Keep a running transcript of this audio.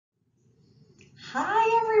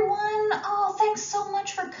Hi everyone! Oh, thanks so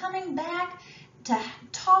much for coming back to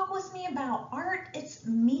talk with me about art. It's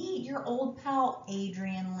me, your old pal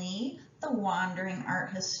Adrienne Lee, the wandering art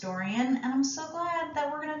historian, and I'm so glad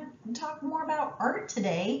that we're going to talk more about art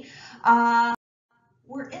today.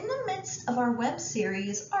 We're in the midst of our web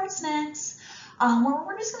series, Art Snacks, where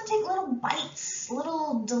we're just going to take little bites,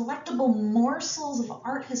 little delectable morsels of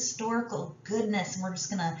art historical goodness, and we're just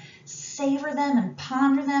going to savor them and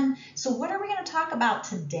ponder them. So what are we going to talk about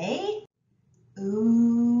today?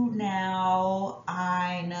 Ooh, now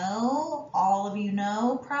I know, all of you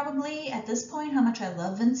know probably at this point how much I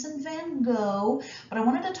love Vincent van Gogh, but I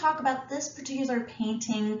wanted to talk about this particular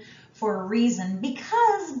painting for a reason,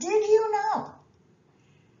 because did you know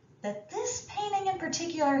that this painting in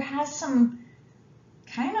particular has some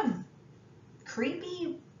kind of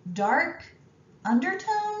creepy, dark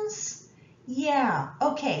undertones? Yeah,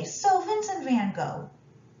 okay, so Vincent van Gogh,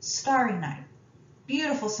 Starry Night,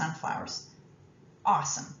 beautiful sunflowers,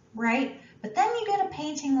 awesome, right? But then you get a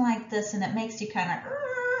painting like this and it makes you kind of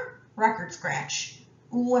record scratch.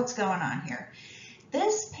 What's going on here?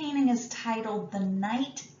 This painting is titled The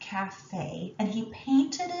Night Cafe, and he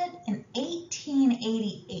painted it in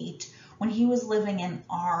 1888 when he was living in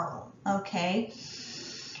Arles, okay?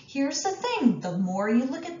 Here's the thing, the more you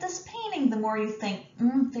look at this painting, the more you think,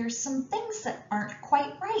 there's some things that aren't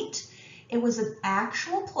quite right. It was an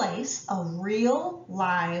actual place, a real,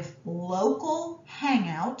 live, local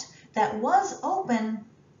hangout that was open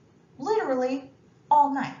literally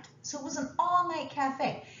all night. So it was an all-night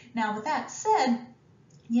cafe. Now, with that said,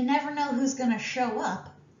 you never know who's going to show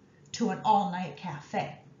up to an all-night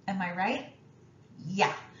cafe. Am I right?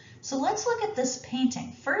 Yeah. So let's look at this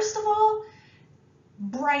painting. First of all,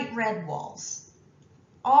 bright red walls.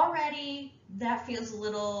 Already, that feels a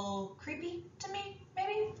little creepy to me,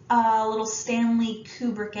 maybe. A little Stanley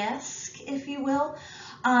Kubrick-esque, if you will.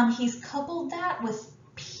 He's coupled that with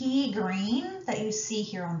pea green that you see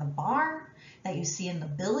here on the bar, that you see in the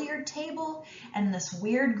billiard table, and this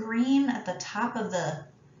weird green at the top of the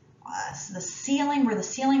ceiling, where the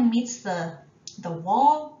ceiling meets the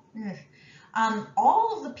wall.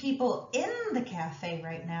 All of the people in the cafe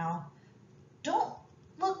right now don't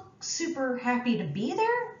look super happy to be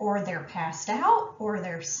there, or they're passed out, or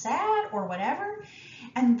they're sad, or whatever.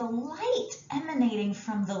 And the light emanating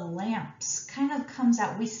from the lamps kind of comes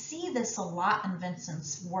out. We see this a lot in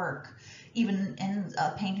Vincent's work, even in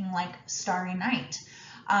a painting like Starry Night,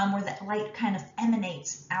 where that light kind of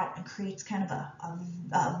emanates out and creates kind of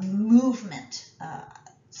a movement.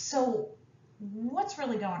 So what's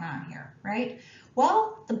really going on here, right?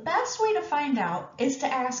 Well, the best way to find out is to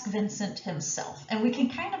ask Vincent himself. And we can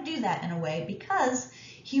kind of do that in a way because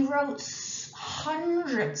he wrote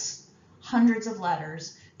hundreds of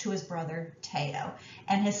letters to his brother Teo,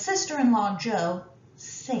 and his sister-in-law Jo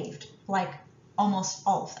saved like almost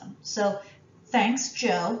all of them. So thanks,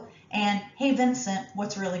 Jo. And hey, Vincent,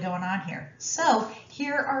 what's really going on here? So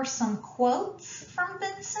here are some quotes from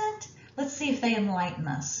Vincent. Let's see if they enlighten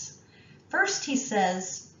us. First, he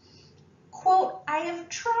says, quote, "I have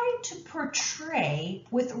tried to portray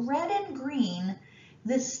with red and green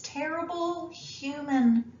this terrible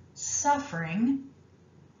human suffering."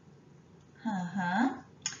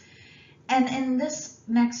 And in this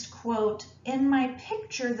next quote, "In my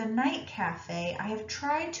picture, The Night Cafe, I have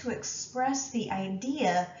tried to express the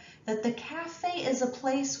idea that the cafe is a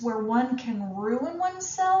place where one can ruin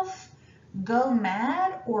oneself, go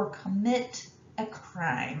mad, or commit a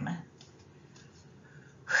crime."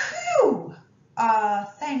 Whew!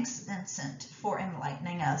 Thanks, Vincent, for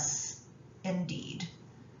enlightening us. Indeed.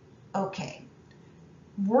 Okay.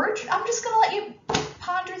 I'm just going to let you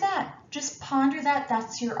ponder that. Just ponder that.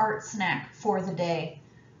 That's your art snack for the day.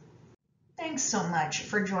 Thanks so much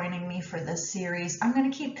for joining me for this series. I'm going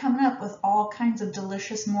to keep coming up with all kinds of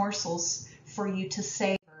delicious morsels for you to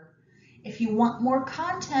savor. If you want more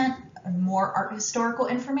content and more art historical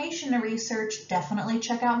information to research, definitely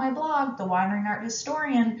check out my blog, The Wandering Art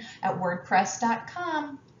Historian, at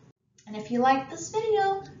wordpress.com. And if you like this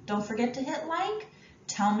video, don't forget to hit like,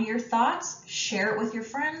 tell me your thoughts, share it with your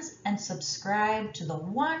friends, and subscribe to the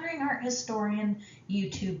Wandering Art Historian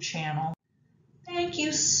YouTube channel. Thank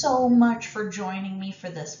you so much for joining me for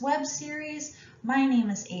this web series. My name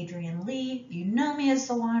is Adrienne Lee. You know me as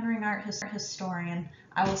the Wandering Art Historian.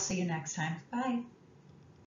 I will see you next time. Bye.